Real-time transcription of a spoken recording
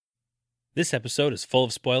This episode is full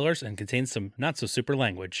of spoilers and contains some not-so-super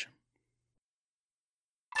language.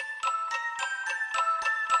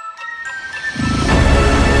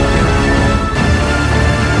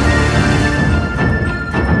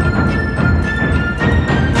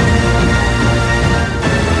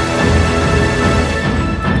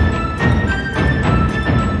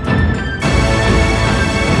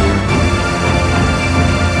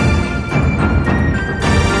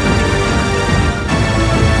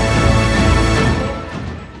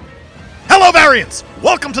 Variants,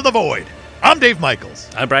 welcome to The Void. I'm Dave Michaels.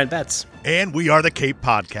 I'm Brian Betts. And we are the Cape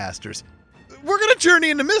Podcasters. We're going to journey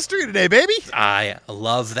into mystery today, baby. I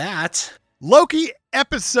love that. Loki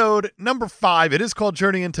episode number 5. It is called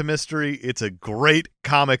Journey into Mystery. It's a great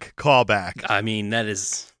comic callback. I mean,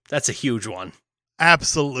 that's a huge one.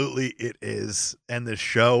 Absolutely it is. And the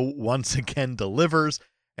show once again delivers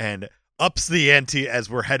and ups the ante as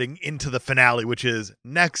we're heading into the finale, which is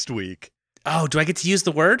next week. Oh, do I get to use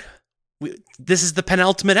the word? This is the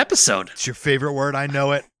penultimate episode. It's your favorite word. I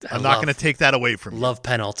know it. I'm not going to take that away from you. Love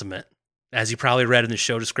penultimate, as you probably read in the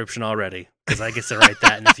show description already, because I get to write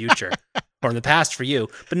that in the future or in the past for you.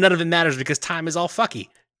 But none of it matters because time is all fucky.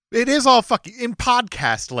 It is all fucky in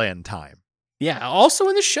podcast land time. Yeah, also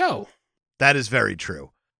in the show. That is very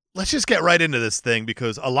true. Let's just get right into this thing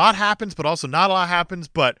because a lot happens, but also not a lot happens.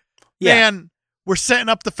 But man, we're setting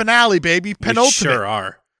up the finale, baby. Penultimate. We sure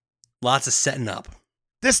are. Lots of setting up.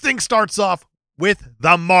 This thing starts off with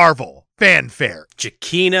the Marvel fanfare.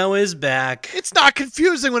 Giacchino is back. It's not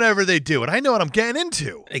confusing whenever they do it. I know what I'm getting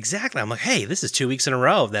into. Exactly. I'm like, hey, this is 2 weeks in a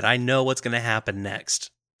row that I know what's going to happen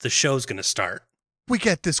next. The show's going to start. We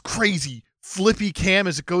get this crazy flippy cam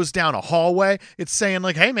as it goes down a hallway. It's saying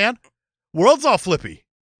like, hey, man, world's all flippy.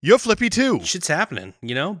 You're flippy too. Shit's happening,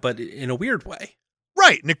 but in a weird way.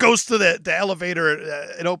 Right. And it goes to the elevator.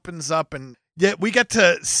 It opens up and we get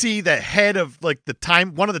to see the head of like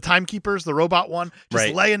one of the timekeepers, the robot one,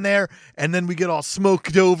 just laying there. And then we get all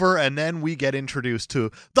smoked over. And then we get introduced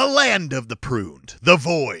to the land of the pruned, the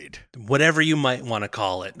void. Whatever you might want to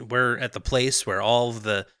call it. We're at the place where all of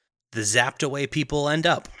the zapped away people end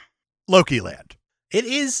up. Loki land. It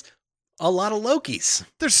is a lot of Lokis.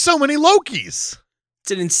 There's so many Lokis.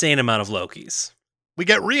 It's an insane amount of Lokis. We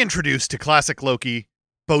get reintroduced to classic Loki,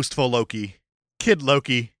 boastful Loki, kid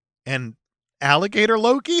Loki, and Alligator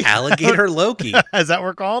Loki? Alligator Loki. Is that what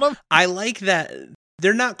we're calling him? I like that.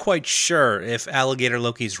 They're not quite sure if Alligator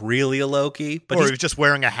Loki's really a Loki. But he's just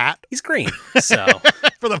wearing a hat. He's green, so.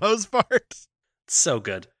 For the most part. So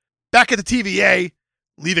good. Back at the TVA,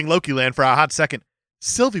 leaving Loki land for a hot second,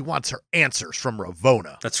 Sylvie wants her answers from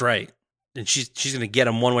Ravonna. That's right. And she's going to get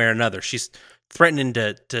them one way or another. She's threatening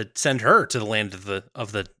to send her to the land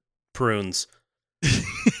of the prunes.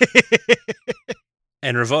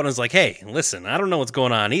 And Ravonna's like, hey, listen, I don't know what's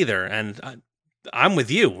going on either, and I'm with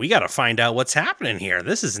you. We got to find out what's happening here.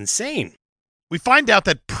 This is insane. We find out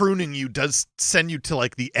that pruning you does send you to,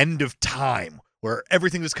 like, the end of time, where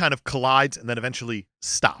everything just kind of collides and then eventually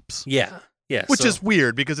stops. Yeah. Which is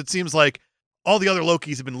weird, because it seems like all the other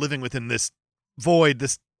Lokis have been living within this void,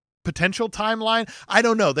 this potential timeline. I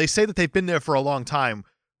don't know. They say that they've been there for a long time,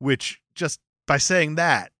 which, just by saying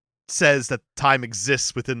that, says that time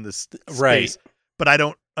exists within this space. Right. But I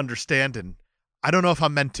don't understand, and I don't know if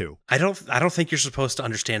I'm meant to. I don't think you're supposed to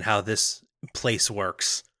understand how this place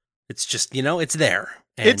works. It's just, it's there.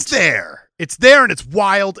 And it's there. It's there, and it's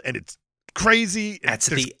wild, and it's crazy. That's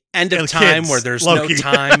the end of time where there's Loki. No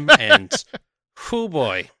time, and oh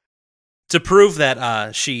boy. To prove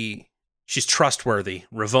that she's trustworthy,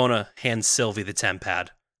 Ravonna hands Sylvie the TemPad.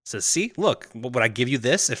 Says, see, look, would I give you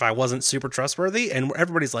this if I wasn't super trustworthy? And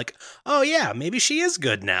everybody's like, oh yeah, maybe she is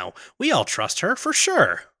good now. We all trust her for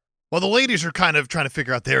sure. Well, the ladies are kind of trying to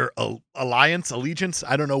figure out their allegiance.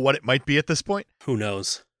 I don't know what it might be at this point. Who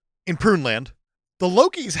knows? In Pruneland, the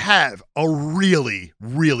Lokis have a really,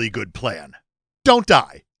 really good plan. Don't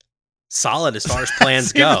die. Solid as far as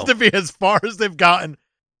plans go. Seems to be as far as they've gotten.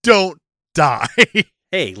 Don't die.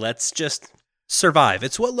 Hey, let's just survive.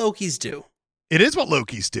 It's what Lokis do. It is what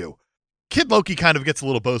Lokis do. Kid Loki kind of gets a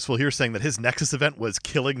little boastful here, saying that his Nexus event was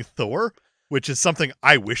killing Thor, which is something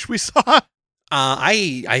I wish we saw.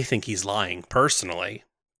 I think he's lying, personally.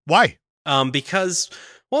 Why? Because,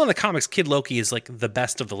 well, in the comics, Kid Loki is like the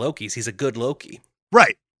best of the Lokis. He's a good Loki.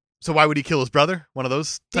 Right. So why would he kill his brother? One of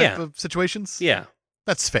those type of situations? Yeah.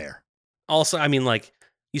 That's fair. Also, I mean, like,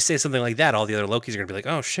 you say something like that, all the other Lokis are going to be like,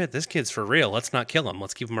 oh shit, this kid's for real. Let's not kill him.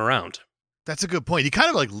 Let's keep him around. That's a good point. He kind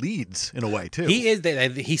of like leads in a way, too. He is.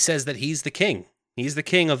 He says that he's the king. He's the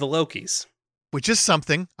king of the Lokis. Which is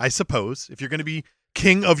something, I suppose. If you're going to be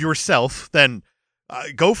king of yourself, then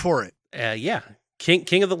go for it. Yeah.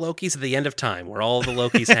 King of the Lokis at the end of time, where all the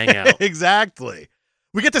Lokis hang out. Exactly.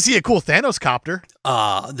 We get to see a cool Thanos copter.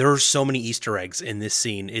 There are so many Easter eggs in this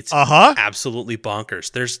scene. It's absolutely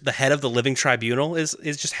bonkers. There's the head of the Living Tribunal is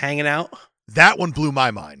just hanging out. That one blew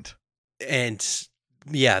my mind. And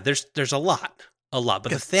yeah, there's a lot. But the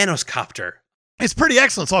Thanos copter. It's pretty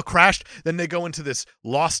excellent. It's all crashed. Then they go into this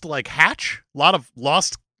lost like hatch. A lot of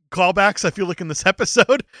lost callbacks, I feel like, in this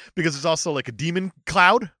episode, because there's also like a demon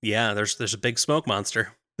cloud. Yeah, there's a big smoke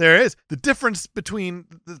monster. There is. The difference between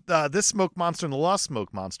this smoke monster and the lost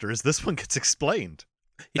smoke monster is this one gets explained.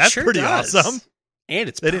 That's pretty awesome. And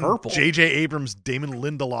it's purple. J.J. Abrams, Damon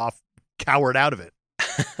Lindelof cowered out of it.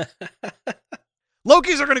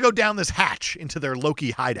 Lokis are going to go down this hatch into their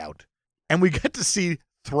Loki hideout. And we get to see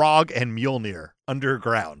Throg and Mjolnir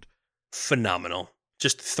underground. Phenomenal.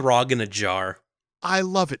 Just Throg in a jar. I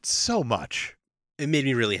love it so much. It made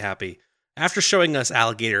me really happy. After showing us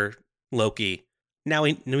alligator Loki, now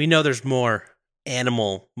we know there's more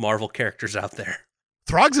animal Marvel characters out there.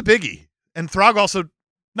 Throg's a biggie. And Throg also,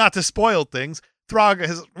 not to spoil things, Throg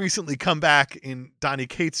has recently come back in Donny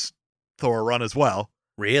Cates' Thor run as well.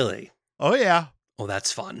 Really? Oh, yeah. Oh,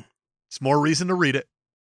 that's fun. It's more reason to read it.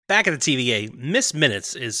 Back at the TVA, Miss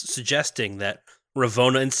Minutes is suggesting that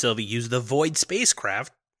Ravonna and Sylvie use the Void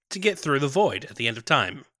spacecraft to get through the Void at the end of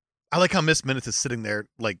time. I like how Miss Minutes is sitting there,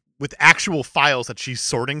 like, with actual files that she's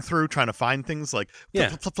sorting through, trying to find things, like,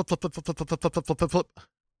 flip, flip, flip, flip, flip, flip, flip, flip, flip, flip, flip.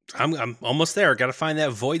 I'm almost there. Got to find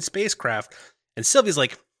that Void spacecraft. And Sylvie's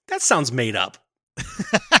like, that sounds made up.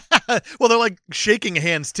 Well, they're, like, shaking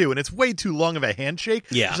hands, too, and it's way too long of a handshake.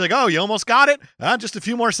 Yeah. She's like, oh, you almost got it? Just a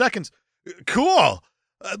few more seconds. Cool.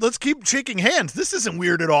 Let's keep shaking hands. This isn't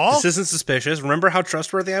weird at all. This isn't suspicious. Remember how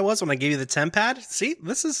trustworthy I was when I gave you the TemPad? See,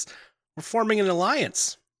 we're forming an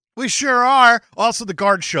alliance. We sure are. Also, the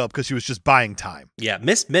guards show up because she was just buying time. Yeah,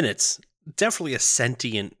 Miss Minutes, definitely a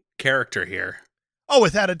sentient character here. Oh,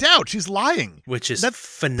 without a doubt. She's lying. Which is that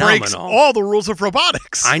phenomenal. Breaks all the rules of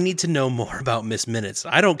robotics. I need to know more about Miss Minutes.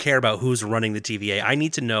 I don't care about who's running the TVA. I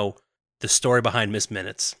need to know the story behind Miss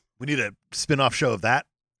Minutes. We need a spin-off show of that.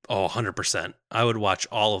 Oh, 100%. I would watch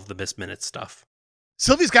all of the Miss Minutes stuff.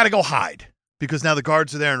 Sylvie's got to go hide because now the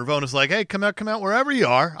guards are there and Ravonna's like, hey, come out wherever you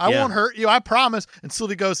are. I won't hurt you. I promise. And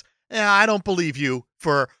Sylvie goes, I don't believe you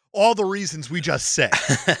for all the reasons we just said.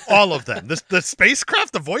 All of them. The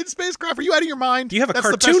spacecraft, the Void spacecraft. Are you out of your mind? You have a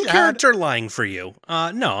cartoon character lying for you.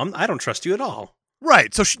 No, I don't trust you at all.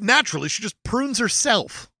 Right. So naturally, she just prunes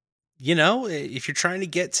herself. You know, if you're trying to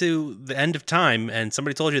get to the end of time and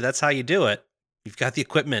somebody told you that's how you do it, you've got the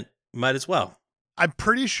equipment, might as well. I'm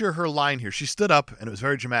pretty sure her line here, she stood up and it was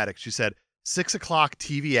very dramatic. She said, 6 o'clock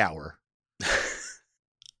TV hour.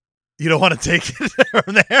 You don't want to take it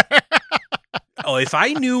from there? Oh, if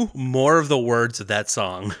I knew more of the words of that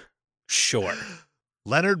song, sure.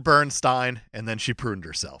 Leonard Bernstein, and then she pruned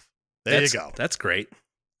herself. There you go. That's great.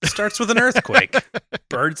 Starts with an earthquake.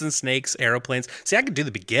 Birds and snakes, aeroplanes. See, I could do the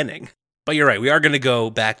beginning. But you're right, we are going to go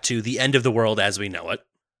back to the end of the world as we know it.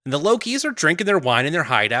 And the Lokis are drinking their wine in their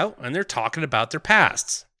hideout, and they're talking about their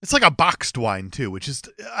pasts. It's like a boxed wine, too, which is,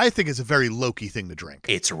 I think, is a very Loki thing to drink.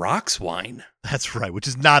 It's Rock's wine. That's right, which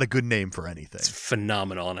is not a good name for anything. It's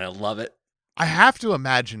phenomenal, and I love it. I have to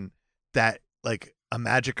imagine that, like, a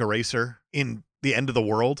magic eraser in the end of the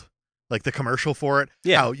world, like the commercial for it,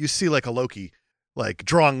 how you see, like, a Loki, like,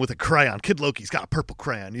 drawing with a crayon. Kid Loki's got a purple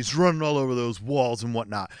crayon. He's running all over those walls and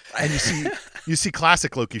whatnot. And you see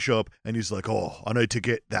classic Loki show up, and he's like, oh, I need to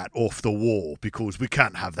get that off the wall because we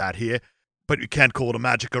can't have that here. But you can't call it a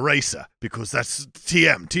magic eraser because that's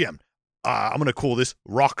TM. I'm going to call this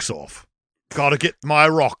rocks off. Gotta get my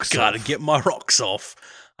rocks off. Get my rocks off.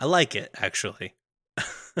 I like it, actually.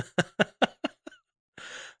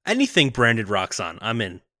 Anything branded rocks on, I'm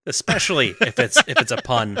in. Especially if it's a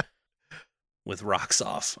pun with rocks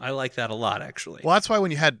off. I like that a lot, actually. Well, that's why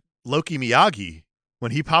when you had Loki Miyagi,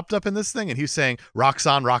 when he popped up in this thing and he was saying rocks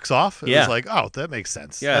on, rocks off, it was like, oh, that makes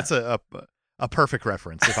sense. Yeah. That's a perfect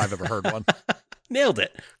reference if I've ever heard one. Nailed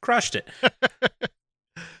it. Crushed it.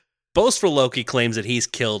 Boastful Loki claims that he's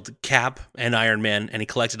killed Cap and Iron Man and he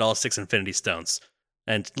collected all 6 Infinity Stones.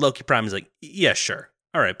 And Loki Prime is like, yeah, sure.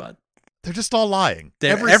 All right, bud. They're just all lying.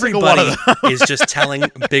 Everybody is just telling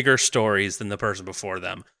bigger stories than the person before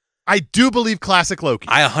them. I do believe classic Loki.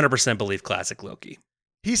 I 100% believe classic Loki.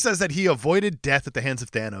 He says that he avoided death at the hands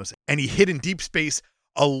of Thanos and he hid in deep space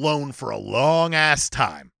alone for a long-ass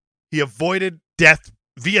time. He avoided death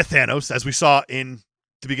via Thanos, as we saw in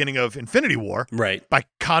the beginning of Infinity War, right? By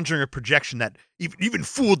conjuring a projection that even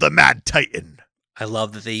fooled the Mad Titan. I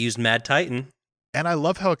love that they used Mad Titan. And I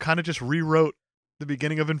love how it kind of just rewrote the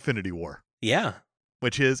beginning of Infinity War. Yeah.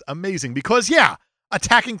 Which is amazing because, yeah,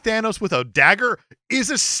 attacking Thanos with a dagger is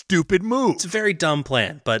a stupid move. It's a very dumb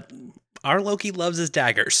plan, but our Loki loves his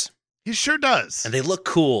daggers. He sure does. And they look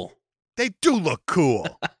cool. They do look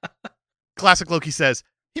cool. Classic Loki says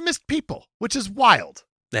he missed people, which is wild.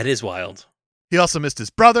 That is wild. He also missed his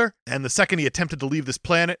brother, and the second he attempted to leave this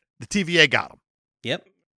planet, the TVA got him. Yep.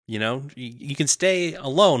 You know, you can stay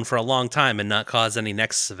alone for a long time and not cause any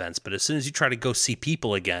Nexus events, but as soon as you try to go see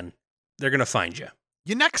people again, they're going to find you.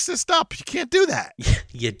 You nexused up. You can't do that.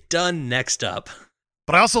 You done next up.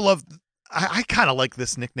 But I also love, I kind of like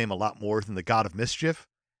this nickname a lot more than the God of Mischief.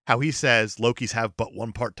 How he says Lokis have but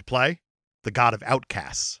one part to play, the God of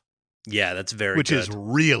Outcasts. Yeah, that's very which good. Which is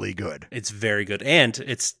really good. It's very good. And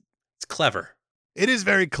it's clever. It is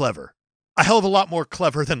very clever. A hell of a lot more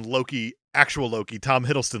clever than Loki, actual Loki, Tom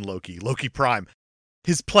Hiddleston Loki, Loki Prime.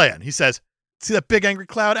 His plan, he says, see that big angry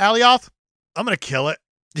cloud, Alioth? I'm going to kill it.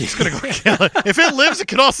 He's going to go kill it. If it lives, it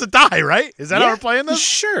can also die, right? Is that how we're playing this?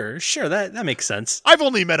 Sure. That makes sense. I've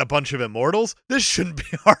only met a bunch of immortals. This shouldn't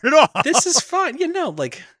be hard at all. This is fun.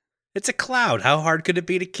 It's a cloud. How hard could it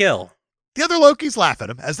be to kill? The other Lokis laugh at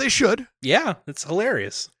him, as they should. Yeah, it's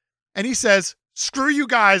hilarious. And he says, screw you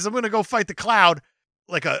guys. I'm going to go fight the cloud.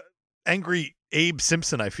 Like a angry Abe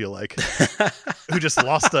Simpson, I feel like, who just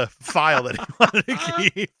lost a file that he wanted to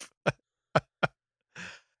keep.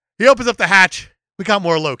 He opens up the hatch. We got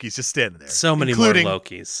more Lokis just standing there. So many more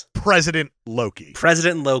Lokis. President Loki.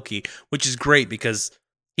 President Loki, which is great because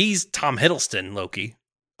he's Tom Hiddleston Loki.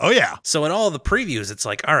 Oh, yeah. So in all the previews, it's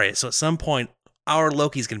like, all right, so at some point, our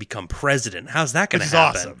Loki's going to become president. How's that going to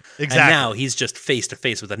happen? Awesome. Exactly. And now he's just face to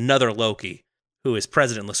face with another Loki who is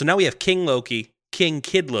President Loki. So now we have King Loki, King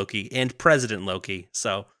Kid Loki, and President Loki.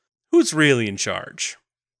 So who's really in charge?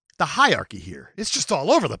 The hierarchy here is just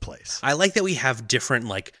all over the place. I like that we have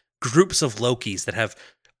different groups of Lokis that have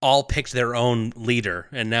all picked their own leader,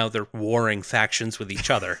 and now they're warring factions with each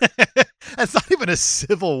other. It's not even a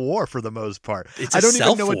civil war for the most part. It's I don't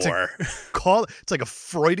even know what to call it. It's like a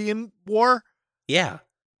Freudian war. Yeah.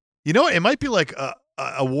 You know, it might be like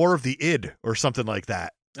a war of the id or something like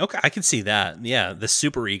that. Okay, I can see that. Yeah, the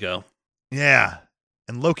super ego. Yeah.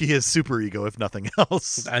 And Loki is super ego, if nothing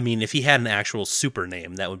else. I mean, if he had an actual super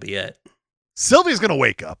name, that would be it. Sylvie's going to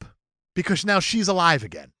wake up because now she's alive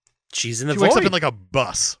again. She's in the void. She wakes up in like a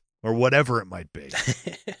bus or whatever it might be.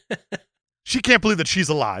 She can't believe that she's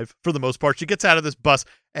alive for the most part. She gets out of this bus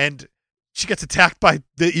and she gets attacked by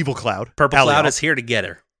the evil cloud. Purple Cloud is here to get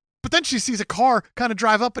her. But then she sees a car kind of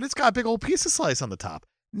drive up and it's got a big old piece of slice on the top.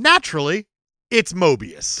 Naturally, it's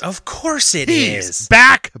Mobius. Of course it He's is.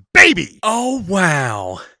 Back, baby. Oh,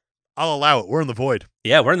 wow. I'll allow it. We're in the void.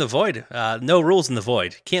 Yeah, we're in the void. No rules in the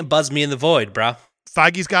void. Can't buzz me in the void, bro.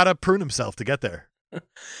 Feige's got to prune himself to get there.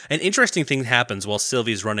 An interesting thing happens while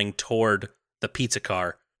Sylvie's running toward the pizza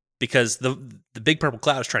car because the big purple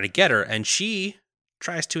cloud is trying to get her, and she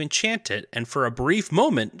tries to enchant it, and for a brief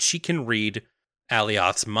moment, she can read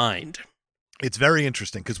Alioth's mind. It's very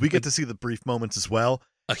interesting because we get to see the brief moments as well.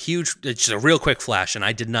 It's just a real quick flash, and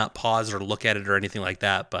I did not pause or look at it or anything like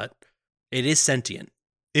that, but it is sentient.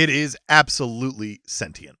 It is absolutely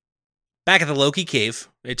sentient. Back at the Loki cave,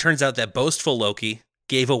 it turns out that boastful Loki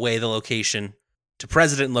gave away the location to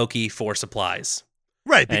President Loki for supplies.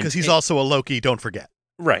 Right, because he's also a Loki, don't forget.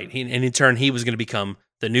 Right, and in turn, he was going to become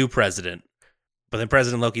the new president. But then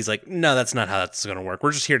President Loki's like, no, that's not how that's going to work.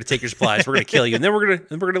 We're just here to take your supplies. We're going to kill you, and then we're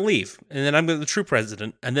going to leave. And then I'm the true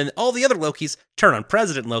president. And then all the other Lokis turn on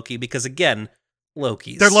President Loki because, again,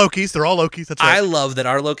 Lokis. They're Lokis. They're all Lokis. That's right. I love that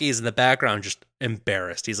our Loki is in the background just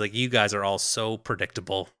embarrassed. He's like, you guys are all so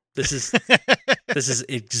predictable. This is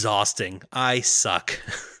exhausting. I suck.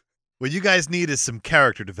 What you guys need is some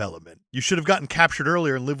character development. You should have gotten captured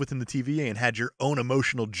earlier and lived within the TVA and had your own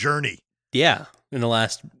emotional journey. Yeah, in the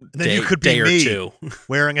last and then day, you could day be or me, two.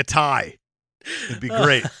 Wearing a tie. It'd be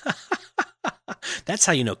great. That's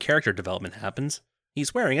how you know character development happens.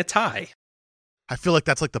 He's wearing a tie. I feel like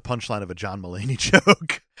that's like the punchline of a John Mulaney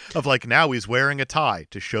joke of like, now he's wearing a tie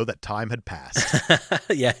to show that time had passed.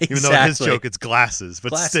 Yeah, exactly. Even though in his joke it's glasses,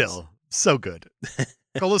 but still, so good.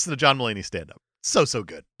 Go listen to John Mulaney stand-up. So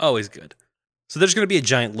good. Always good. So there's going to be a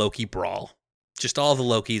giant Loki brawl. Just all the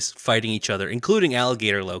Lokis fighting each other, including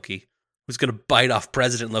Alligator Loki, who's going to bite off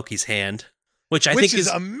President Loki's hand, which I think is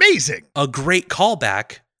amazing. A great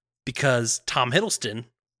callback because Tom Hiddleston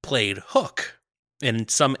played Hook in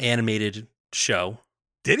some animated show.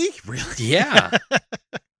 Did he? Really? Yeah.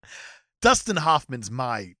 Dustin Hoffman's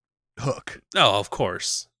my Hook. Oh, of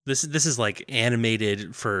course. This is like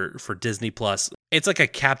animated for Disney Plus. It's like a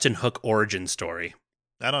Captain Hook origin story.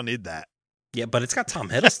 I don't need that. Yeah, but it's got Tom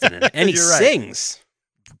Hiddleston in it, and he You're right. sings.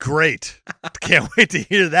 Great. Can't wait to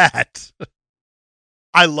hear that.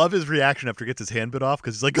 I love his reaction after he gets his hand bit off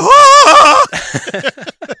because he's like, "Ah!"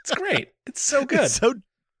 It's great. It's so good.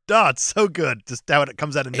 It's so good. Just how it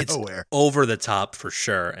comes out of nowhere. Over the top for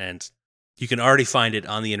sure, and you can already find it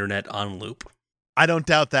on the internet on loop. I don't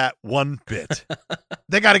doubt that one bit.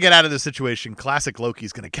 They got to get out of this situation. Classic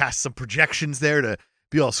Loki's going to cast some projections there to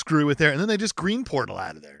be all screwy with there, and then they just green portal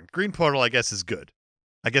out of there. Green portal, I guess, is good.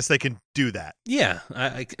 I guess they can do that. Yeah,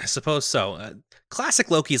 I suppose so.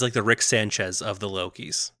 Classic Loki is like the Rick Sanchez of the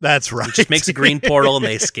Lokis. That's right. He just makes a green portal and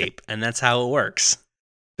they escape, and that's how it works.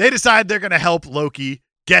 They decide they're going to help Loki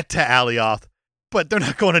get to Alioth, but they're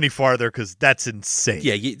not going any farther because that's insane.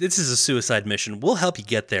 Yeah, this is a suicide mission. We'll help you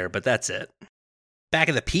get there, but that's it. Back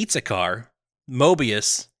in the pizza car,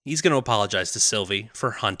 Mobius, he's going to apologize to Sylvie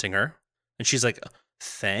for hunting her. And she's like,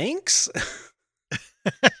 thanks?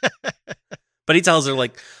 But he tells her,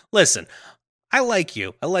 like, listen, I like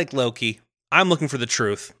you. I like Loki. I'm looking for the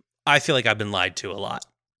truth. I feel like I've been lied to a lot.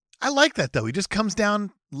 I like that, though. He just comes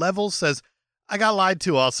down levels, says, I got lied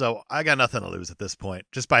to also. I got nothing to lose at this point.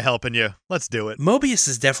 Just by helping you. Let's do it. Mobius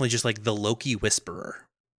is definitely just like the Loki whisperer.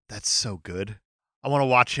 That's so good. I want to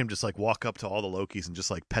watch him just like walk up to all the Lokis and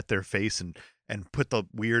just like pet their face and put the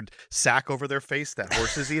weird sack over their face that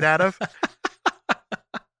horses eat out of.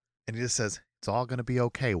 And he just says, it's all going to be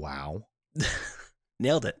okay, wow.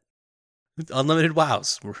 Nailed it. Unlimited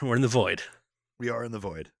wows. We're in the void. We are in the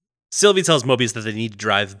void. Sylvie tells Mobius that they need to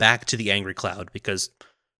drive back to the Angry Cloud because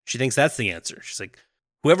she thinks that's the answer. She's like,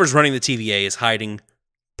 whoever's running the TVA is hiding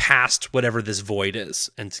past whatever this void is.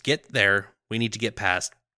 And to get there, we need to get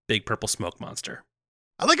past Big Purple Smoke Monster.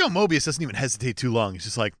 I like how Mobius doesn't even hesitate too long. He's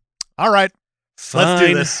just like, all right, fine. Let's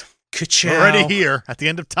do this. Ka-chow. We're already here at the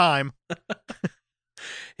end of time.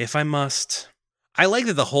 If I must. I like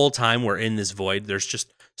that the whole time we're in this void, there's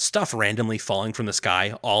just stuff randomly falling from the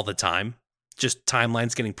sky all the time. Just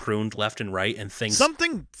timelines getting pruned left and right and things.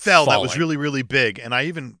 Something fell falling. That was really, really big. And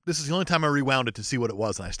this is the only time I rewound it to see what it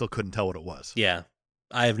was, and I still couldn't tell what it was. Yeah.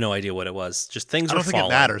 I have no idea what it was. Just things I were don't think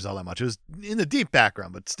falling. it matters all that much. It was in the deep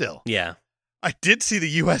background, but still. Yeah. I did see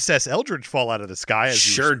the USS Eldridge fall out of the sky as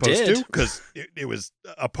sure you were supposed to, because it was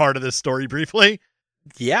a part of this story briefly.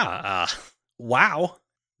 Yeah. Wow.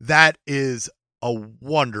 That is a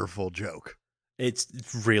wonderful joke. It's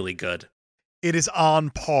really good. It is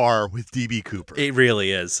on par with D.B. Cooper. It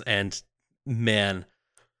really is. And man.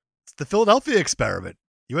 It's the Philadelphia experiment.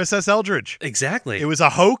 USS Eldridge. Exactly. It was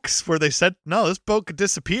a hoax where they said, no, this boat could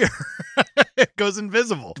disappear. It goes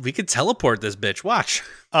invisible. We could teleport this bitch. Watch.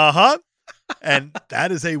 Uh-huh. And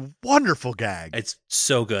that is a wonderful gag. It's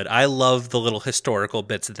so good. I love the little historical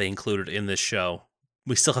bits that they included in this show.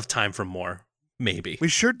 We still have time for more. Maybe. We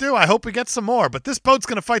sure do. I hope we get some more. But this boat's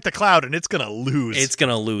going to fight the Cloud, and it's going to lose. It's going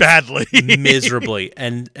to lose. Badly. Miserably.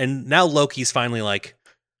 And now Loki's finally like,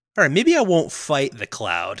 all right, maybe I won't fight the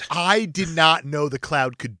Cloud. I did not know the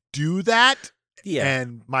Cloud could do that. Yeah.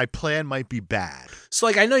 And my plan might be bad. So,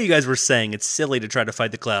 like, I know you guys were saying it's silly to try to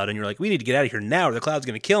fight the Cloud, and you're like, we need to get out of here now or the Cloud's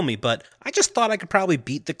going to kill me, but I just thought I could probably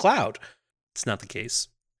beat the Cloud. It's not the case.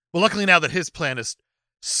 Well, luckily now that his plan has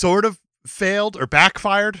sort of failed or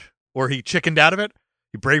backfired, or he chickened out of it,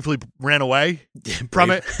 he bravely ran away from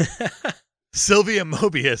it. Sylvie and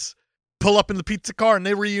Mobius pull up in the pizza car and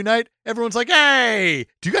they reunite. Everyone's like, hey,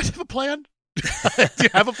 do you guys have a plan? Do you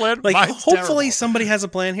have a plan? Like, Mine's hopefully terrible. somebody has a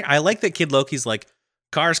plan here. I like that Kid Loki's like,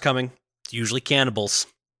 car's coming. It's usually cannibals.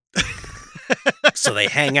 So they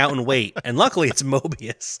hang out and wait. And luckily it's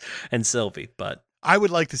Mobius and Sylvie. But I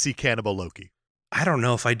would like to see Cannibal Loki. I don't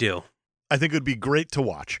know if I do. I think it would be great to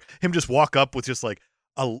watch. Him just walk up with just like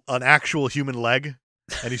an actual human leg.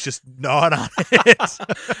 And he's just gnawing on it.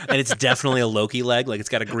 And it's definitely a Loki leg. Like, it's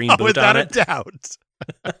got a green boot without on a it. doubt.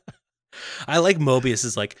 I like Mobius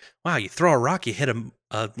is like, wow, you throw a rock, you hit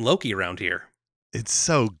a Loki around here. It's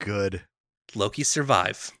so good. Loki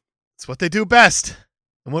survive. It's what they do best.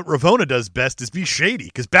 And what Ravonna does best is be shady.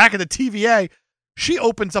 Because back in the TVA, she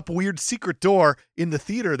opens up a weird secret door in the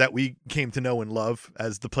theater that we came to know and love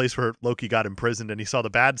as the place where Loki got imprisoned and he saw the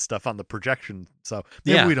bad stuff on the projection. So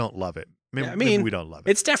maybe we don't love it. Maybe we don't love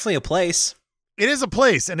it. It's definitely a place. It is a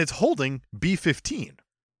place, and it's holding B-15.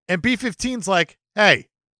 And B-15's like, hey,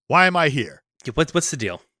 why am I here? What's the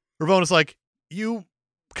deal? Ravonna's like, you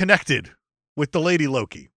connected with the lady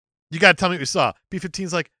Loki. You got to tell me what you saw.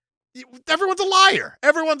 B-15's like, everyone's a liar.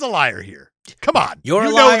 Everyone's a liar here. Come on. You're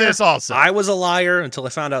you a liar. know this also. I was a liar until I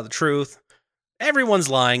found out the truth. Everyone's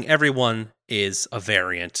lying. Everyone is a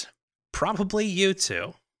variant. Probably you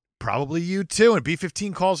two. Probably you too. And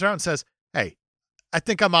B-15 calls her out and says, hey, I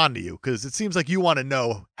think I'm on to you because it seems like you want to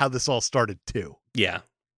know how this all started too. Yeah.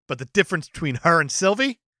 But the difference between her and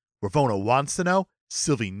Sylvie, Ravonna wants to know,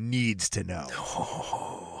 Sylvie needs to know.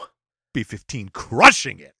 Oh. B-15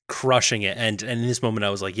 crushing it. Crushing it. And in this moment, I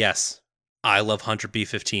was like, yes, I love Hunter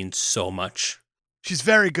B-15 so much. She's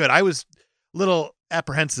very good. I was a little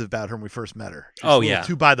apprehensive about her when we first met her. She was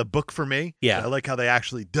too by the book for me. Yeah. I like how they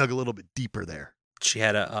actually dug a little bit deeper there. She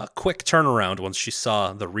had a quick turnaround once she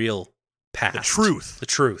saw the real past. The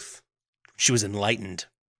truth. She was enlightened.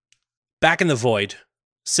 Back in the void,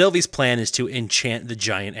 Sylvie's plan is to enchant the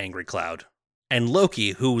giant angry cloud. And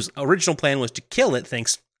Loki, whose original plan was to kill it,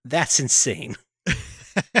 thinks that's insane.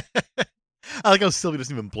 I like how Sylvie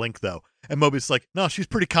doesn't even blink, though. And Mobius is like, no, she's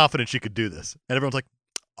pretty confident she could do this. And everyone's like,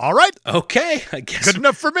 all right. Okay, I guess. Good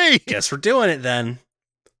enough for me. Guess we're doing it then.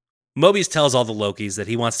 Mobius tells all the Lokis that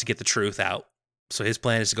he wants to get the truth out. So his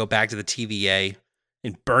plan is to go back to the TVA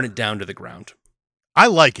and burn it down to the ground. I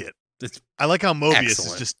like it. It's I like how Mobius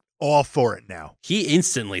excellent. is just all for it now. He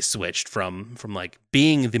instantly switched from like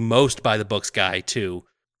being the most by the books guy to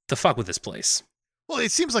fuck with this place. Well,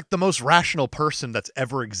 it seems like the most rational person that's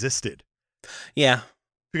ever existed. Yeah.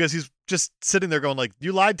 Because he's just sitting there going like,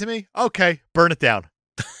 you lied to me? Okay, burn it down.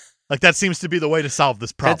 Like that seems to be the way to solve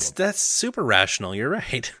this problem. That's super rational. You're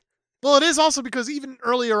right. Well, it is also because even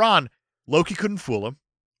earlier on, Loki couldn't fool him.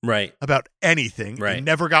 Right. About anything. Right. He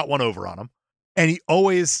never got one over on him. And he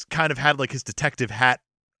always kind of had like his detective hat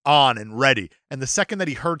on and ready. And the second that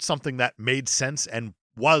he heard something that made sense and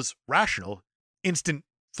was rational, instant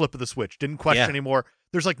flip of the switch. Didn't question anymore.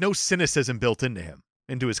 There's like no cynicism built into him,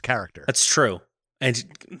 into his character. That's true. And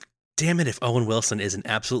damn it if Owen Wilson isn't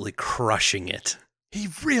absolutely crushing it. He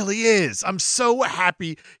really is. I'm so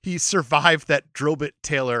happy he survived that Drillbit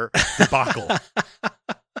Taylor debacle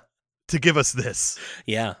to give us this.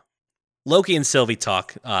 Yeah. Loki and Sylvie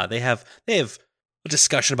talk. They have a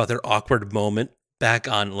discussion about their awkward moment back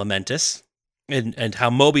on Lamentus and how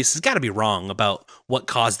Mobius has got to be wrong about what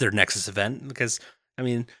caused their Nexus event because, I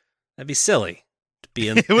mean, that'd be silly to be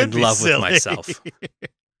in love with myself.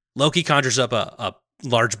 Loki conjures up a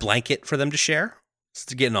large blanket for them to share. It's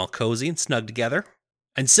getting all cozy and snug together.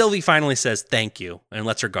 And Sylvie finally says thank you and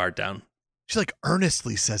lets her guard down. She like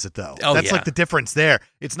earnestly says it though. Oh, That's yeah. like the difference there.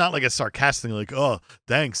 It's not like a sarcastic thing like, oh,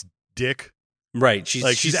 thanks, dick. Right.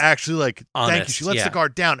 She's actually like, honest, thank you. She lets the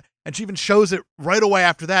guard down. And she even shows it right away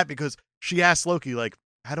after that because she asks Loki, like,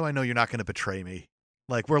 how do I know you're not going to betray me?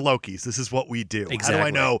 Like, we're Lokis. This is what we do. Exactly. How do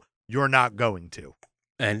I know you're not going to?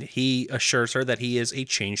 And he assures her that he is a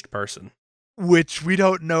changed person. Which we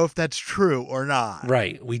don't know if that's true or not.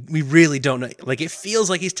 Right. We really don't know. Like, it feels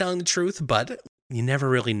like he's telling the truth, but you never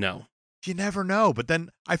really know. You never know. But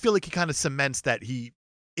then I feel like he kind of cements that he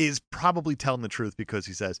is probably telling the truth because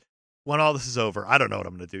he says, when all this is over, I don't know what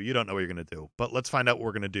I'm going to do. You don't know what you're going to do. But let's find out what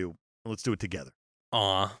we're going to do. And let's do it together.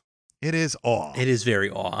 Aw. It is awe. It is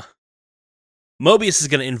very awe. Mobius is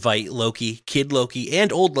going to invite Loki, Kid Loki,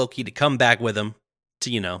 and Old Loki to come back with him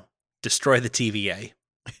to, destroy the TVA.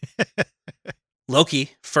 Loki,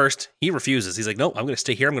 first, he refuses. He's like, no, I'm going to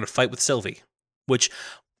stay here. I'm going to fight with Sylvie. Which,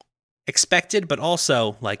 expected, but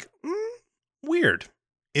also, like, weird.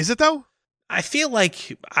 Is it, though? I feel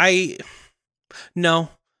like No,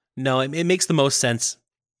 it makes the most sense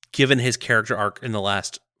given his character arc in the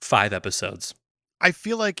last 5 episodes. I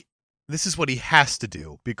feel like this is what he has to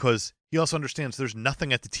do because he also understands there's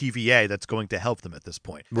nothing at the TVA that's going to help them at this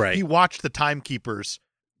point. Right. He watched the timekeepers,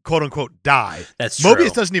 quote unquote, die. That's true.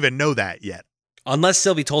 Mobius doesn't even know that yet. Unless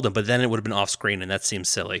Sylvie told him, but then it would have been off screen, and that seems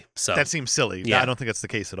silly. So that seems silly. Yeah. I don't think that's the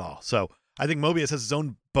case at all. So I think Mobius has his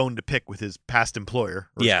own bone to pick with his past employer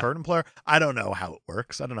or his current employer. I don't know how it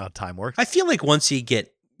works. I don't know how time works. I feel like once you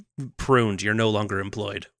get pruned, you're no longer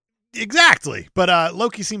employed. Exactly. But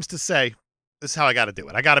Loki seems to say, this is how I got to do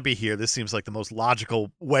it. I got to be here. This seems like the most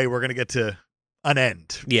logical way we're going to get to an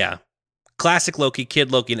end. Yeah. Classic Loki,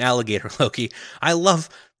 Kid Loki, and Alligator Loki. I love,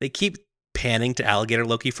 they keep panning to Alligator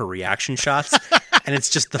Loki for reaction shots, and it's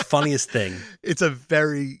just the funniest thing. It's a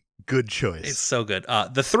very good choice. It's so good.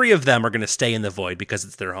 The 3 of them are going to stay in the void because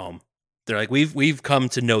it's their home. They're like, we've come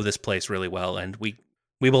to know this place really well, and we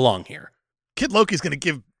belong here. Kid Loki's going to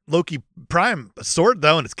give Loki Prime a sword,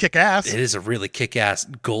 though, and it's kick-ass. It is a really kick-ass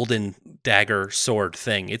golden dagger sword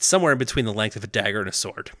thing. It's somewhere in between the length of a dagger and a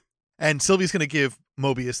sword. And Sylvie's going to give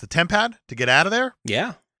Mobius the Tempad to get out of there.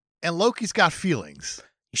 Yeah. And Loki's got feelings.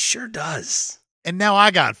 He sure does. And now I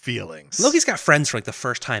got feelings. Loki's got friends for like the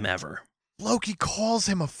first time ever. Loki calls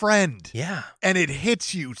him a friend. Yeah. And it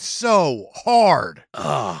hits you so hard.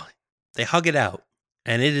 Oh, they hug it out.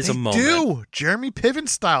 And it is a moment. They do. Jeremy Piven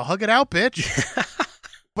style. Hug it out, bitch.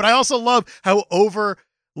 But I also love how over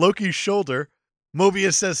Loki's shoulder,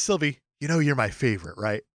 Mobius says, Sylvie, you know you're my favorite,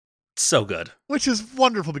 right? So good. Which is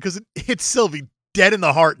wonderful because it hits Sylvie dead in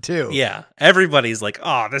the heart, too. Yeah. Everybody's like,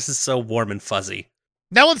 oh, this is so warm and fuzzy.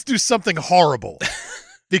 Now let's do something horrible.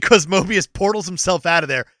 Because Mobius portals himself out of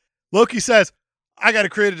there. Loki says, I got to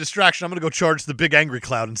create a distraction. I'm going to go charge the big angry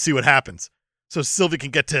cloud and see what happens. So Sylvie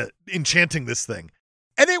can get to enchanting this thing.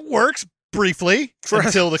 And it works briefly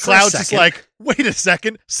until the cloud's just like, wait a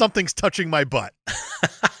second, something's touching my butt.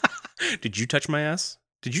 Did you touch my ass?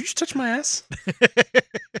 Did you just touch my ass?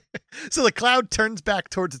 So the cloud turns back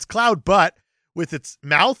towards its cloud butt with its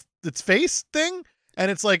mouth, its face thing. And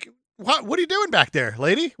it's like, what are you doing back there,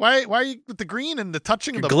 lady? Why are you with the green and the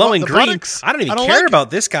touching of the glowing green? Buttocks? I don't even care about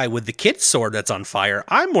this guy with the kid sword that's on fire.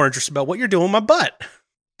 I'm more interested about what you're doing with my butt.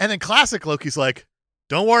 And then classic Loki's like,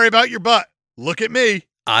 don't worry about your butt. Look at me.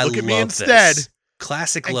 Look at me instead. This.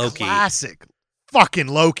 Classic and Loki. Classic fucking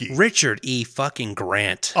Loki. Richard E. fucking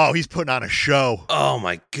Grant. Oh, he's putting on a show. Oh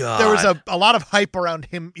my God. There was a lot of hype around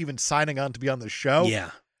him even signing on to be on the show. Yeah.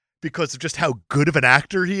 Because of just how good of an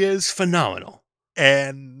actor he is. Phenomenal.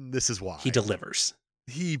 And this is why. He delivers.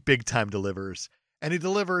 He big time delivers. And he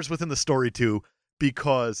delivers within the story too,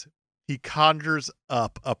 because he conjures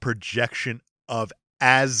up a projection of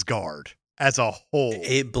Asgard as a whole.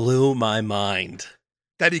 It blew my mind.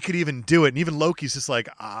 That he could even do it. And even Loki's just like,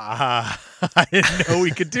 I didn't know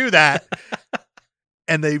we could do that.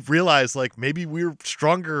 And they realize, like, maybe we're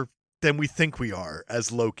stronger than we think we are as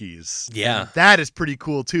Lokis. Yeah. And that is pretty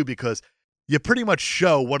cool, too, because you pretty much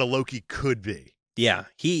show what a Loki could be. Yeah.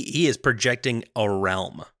 He is projecting a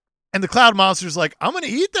realm. And the cloud monster's like, I'm going to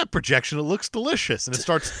eat that projection. It looks delicious. And it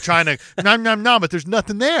starts trying to, nom, but there's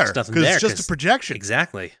nothing there. There's nothing there. It's just a projection.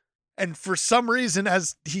 Exactly. And for some reason,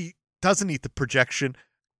 as he doesn't eat the projection,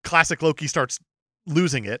 classic Loki starts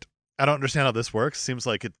losing it. I don't understand how this works. Seems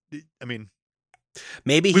like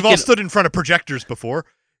maybe we've all stood in front of projectors before.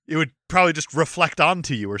 It would probably just reflect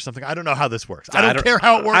onto you or something. I don't know how this works. I don't care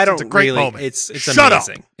how it works. It's a great moment. It's Shut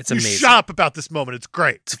amazing. Up. It's amazing. Shut up about this moment. It's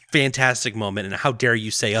great. It's a fantastic moment, and how dare you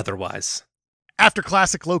say otherwise? After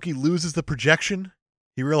classic Loki loses the projection,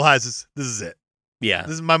 he realizes this is it. Yeah.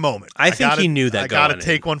 This is my moment. I think he knew that. I got to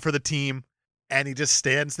take one for the team. And he just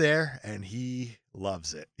stands there and he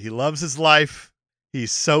loves it. He loves his life.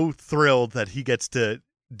 He's so thrilled that he gets to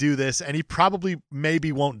do this, and he probably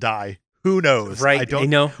maybe won't die. Who knows? Right.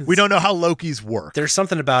 We don't know how Loki's work. There's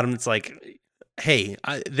something about him that's like, hey,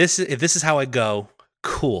 if this is how I go,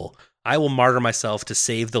 cool. I will martyr myself to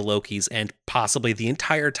save the Lokis and possibly the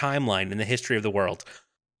entire timeline in the history of the world.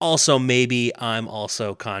 Also, maybe I'm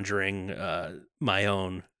also conjuring my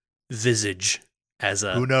own visage as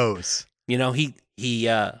a... Who knows? He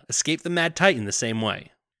escaped the Mad Titan the same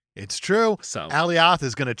way. It's true. So Alioth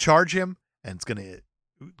is going to charge him, and it's going to,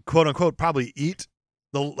 quote unquote, probably eat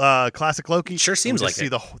the classic Loki. Sure seems like see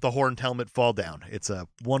the horned helmet fall down. It's a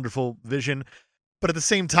wonderful vision. But at the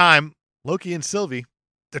same time, Loki and Sylvie,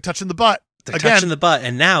 they're touching the butt. Touching the butt,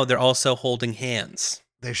 and now they're also holding hands.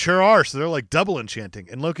 They sure are. So they're like double enchanting.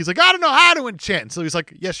 And Loki's like, I don't know how to enchant. And Sylvie's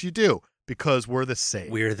like, yes, you do, because we're the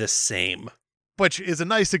same. We're the same. Which is a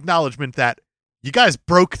nice acknowledgement that you guys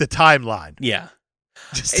broke the timeline. Yeah.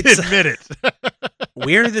 Just admit it.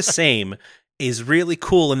 We're the same is really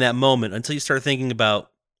cool in that moment until you start thinking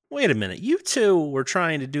about, wait a minute, you two were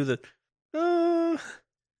trying to do the...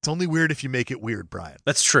 It's only weird if you make it weird, Brian.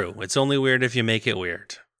 That's true. It's only weird if you make it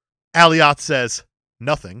weird. Alioth says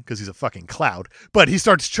nothing because he's a fucking cloud, but he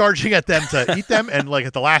starts charging at them to eat them, and like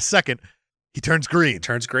at the last second, he turns green.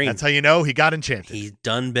 That's how you know he got enchanted. He's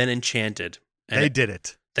done been enchanted. And they did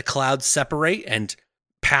it. The clouds separate, and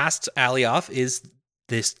past Alioth is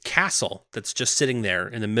this castle that's just sitting there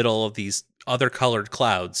in the middle of these other colored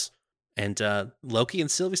clouds. And Loki and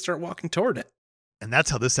Sylvie start walking toward it. And that's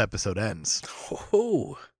how this episode ends.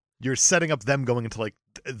 Oh. You're setting up them going into like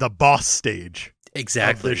the boss stage.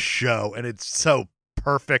 Exactly. Of this show. And it's so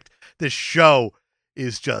perfect. This show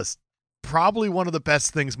is just probably one of the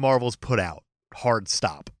best things Marvel's put out. Hard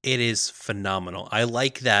stop. It is phenomenal. I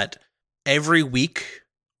like that every week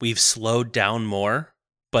we've slowed down more,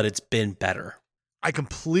 but it's been better. I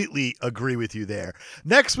completely agree with you there.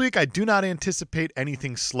 Next week, I do not anticipate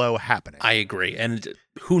anything slow happening. I agree. And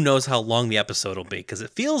who knows how long the episode will be, because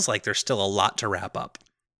it feels like there's still a lot to wrap up.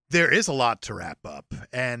 There is a lot to wrap up.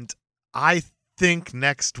 And I think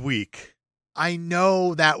next week, I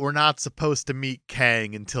know that we're not supposed to meet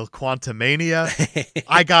Kang until Quantumania.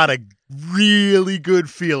 I got a really good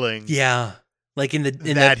feeling. Yeah. Like in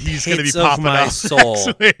the he's going to be popping of my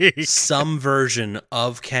soul, week. Some version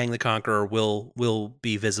of Kang the Conqueror will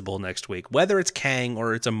be visible next week. Whether it's Kang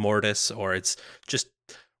or it's Immortus or it's just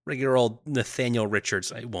regular old Nathaniel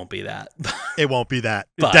Richards, it won't be that. It won't be that.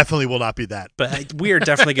 It definitely will not be that. But we are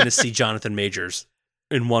definitely going to see Jonathan Majors.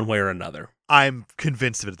 in one way or another. I'm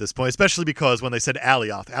convinced of it at this point, especially because when they said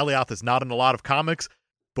Alioth is not in a lot of comics,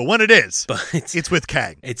 but when it is, it's with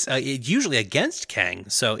Kang. It's usually against Kang,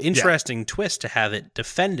 so interesting twist to have it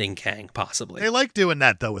defending Kang, possibly. They like doing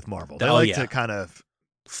that, though, with Marvel. They like to kind of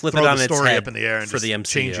flip throw it on the story its head up in the air and for the MCU.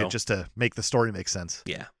 change it just to make the story make sense.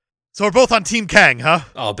 Yeah. So we're both on Team Kang, huh?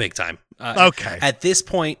 Oh, big time. Okay. At this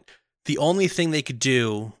point, the only thing they could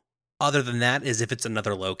do other than that is if it's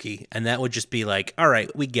another Loki, and that would just be like, all right,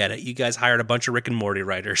 we get it. You guys hired a bunch of Rick and Morty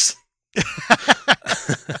writers.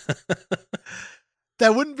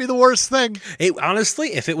 That wouldn't be the worst thing.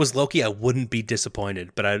 Honestly, if it was Loki, I wouldn't be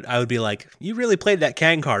disappointed. But I would be like, you really played that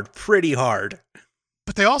Kang card pretty hard.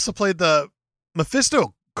 But they also played the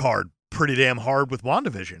Mephisto card pretty damn hard with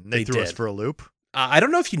WandaVision. They threw us for a loop. I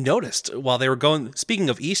don't know if you noticed while they were going, speaking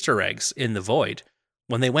of Easter eggs in the Void,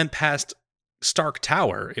 when they went past Stark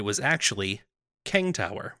Tower, it was actually Kang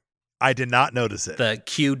Tower. I did not notice it. The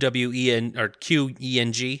QWEN or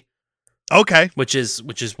QENG. Okay. Which is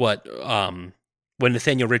what when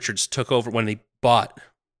Nathaniel Richards took over, when he bought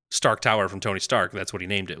Stark Tower from Tony Stark, that's what he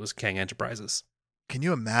named it, was Kang Enterprises. Can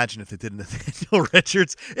you imagine if they did Nathaniel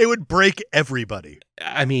Richards? It would break everybody.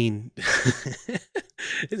 I mean,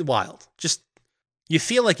 it's wild. Just, you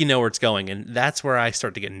feel like you know where it's going, and that's where I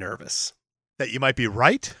start to get nervous. That you might be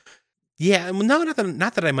right? Yeah, not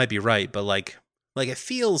that I might be right, but like it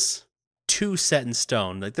feels too set in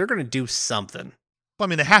stone. Like they're going to do something. Well, I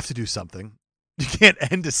mean, they have to do something. You can't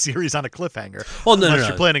end a series on a cliffhanger. Well, unless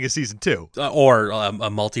you're planning a season 2. Or a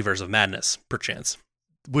multiverse of madness, perchance.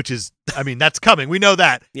 Which is, I mean, that's coming. We know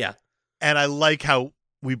that. Yeah. And I like how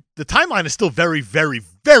the timeline is still very, very,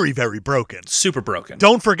 very, very broken. Super broken.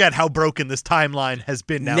 Don't forget how broken this timeline has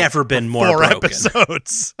been now. Never been more 4 broken.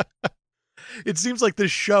 episodes. It seems like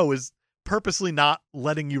this show is purposely not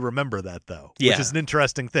letting you remember that, though. Yeah. Which is an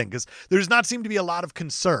interesting thing, because there does not seem to be a lot of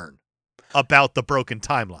concern about the broken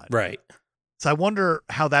timeline. Right. So I wonder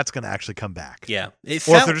how that's going to actually come back. Yeah. Or if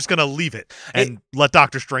they're just going to leave it and let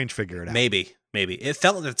Doctor Strange figure it out. Maybe. It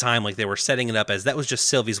felt at the time like they were setting it up as that was just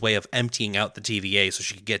Sylvie's way of emptying out the TVA so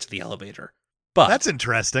she could get to the elevator. But that's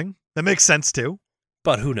interesting. That makes sense, too.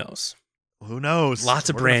 But who knows? Who knows? Lots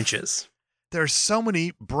of branches. There's so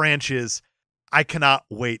many branches. I cannot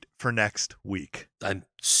wait for next week. I'm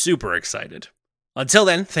super excited. Until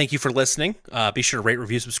then, thank you for listening. Be sure to rate,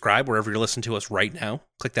 review, subscribe wherever you're listening to us right now.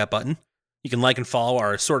 Click that button. You can like and follow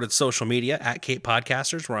our assorted social media at Cape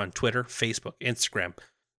Podcasters. We're on Twitter, Facebook, Instagram,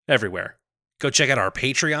 everywhere. Go check out our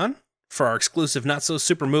Patreon for our exclusive Not So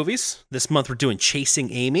Super movies. This month we're doing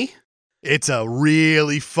Chasing Amy. It's a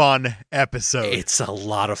really fun episode. It's a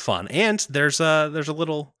lot of fun. And there's a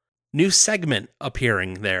little new segment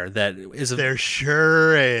appearing there that is there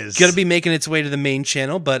sure is going to be making its way to the main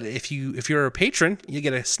channel, but if you're a patron, you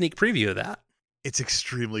get a sneak preview of that. It's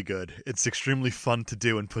extremely good. It's extremely fun to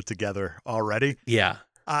do and put together already. Yeah.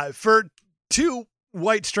 For 2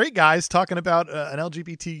 white straight guys talking about an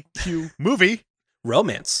LGBTQ movie.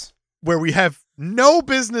 Romance. Where we have no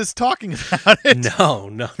business talking about it. No,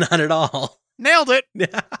 not at all. Nailed it.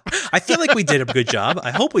 I feel like we did a good job. I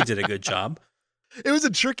hope we did a good job. It was a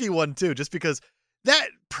tricky one, too, just because that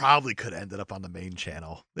probably could have ended up on the main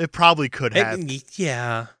channel. It probably could have.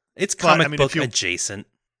 Yeah. It's comic book adjacent.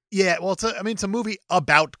 Yeah, well, it's a movie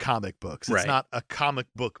about comic books. It's right. Not a comic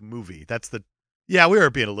book movie. Yeah, we were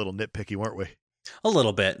being a little nitpicky, weren't we? A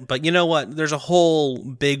little bit. But you know what? There's a whole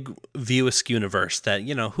big View Askew universe that,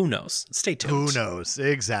 who knows? Stay tuned. Who knows?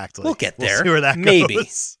 Exactly. We'll get there. We'll see where that Maybe.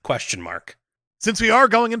 goes. Question mark. Since we are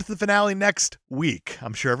going into the finale next week,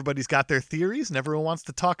 I'm sure everybody's got their theories and everyone wants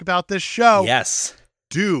to talk about this show. Yes.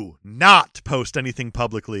 Do not post anything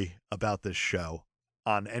publicly about this show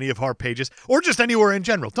on any of our pages or just anywhere in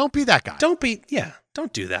general. Don't be that guy. Don't do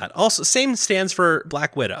that. Also, same stands for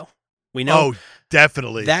Black Widow. We know. Oh,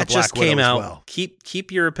 definitely. That just came out. Well.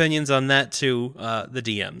 Keep your opinions on that to the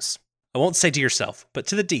DMs. I won't say to yourself, but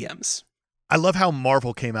to the DMs. I love how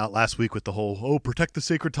Marvel came out last week with the whole, protect the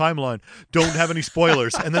sacred timeline. Don't have any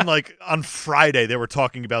spoilers. And then on Friday, they were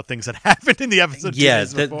talking about things that happened in the episode. Yeah,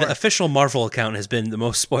 the official Marvel account has been the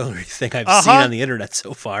most spoilery thing I've seen on the internet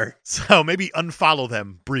so far. So maybe unfollow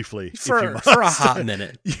them briefly. For a hot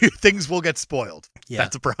minute. Things will get spoiled. Yeah.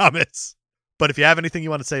 That's a promise. But if you have anything you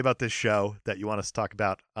want to say about this show that you want us to talk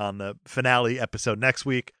about on the finale episode next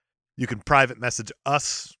week, you can private message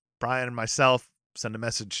us, Brian and myself. Send a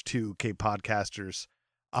message to Cape Podcasters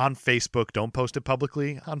on Facebook. Don't post it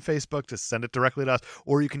publicly on Facebook. Just send it directly to us.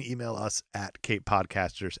 Or you can email us at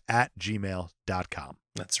capepodcasters@gmail.com.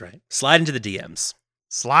 That's right. Slide into the DMs.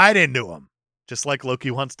 Slide into them. Just like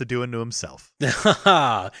Loki wants to do into himself.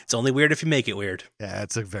 It's only weird if you make it weird. Yeah,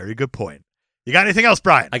 that's a very good point. You got anything else,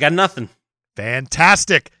 Brian? I got nothing.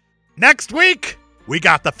 Fantastic. Next week, we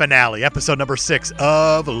got the finale, episode number 6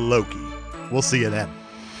 of Loki. We'll see you then.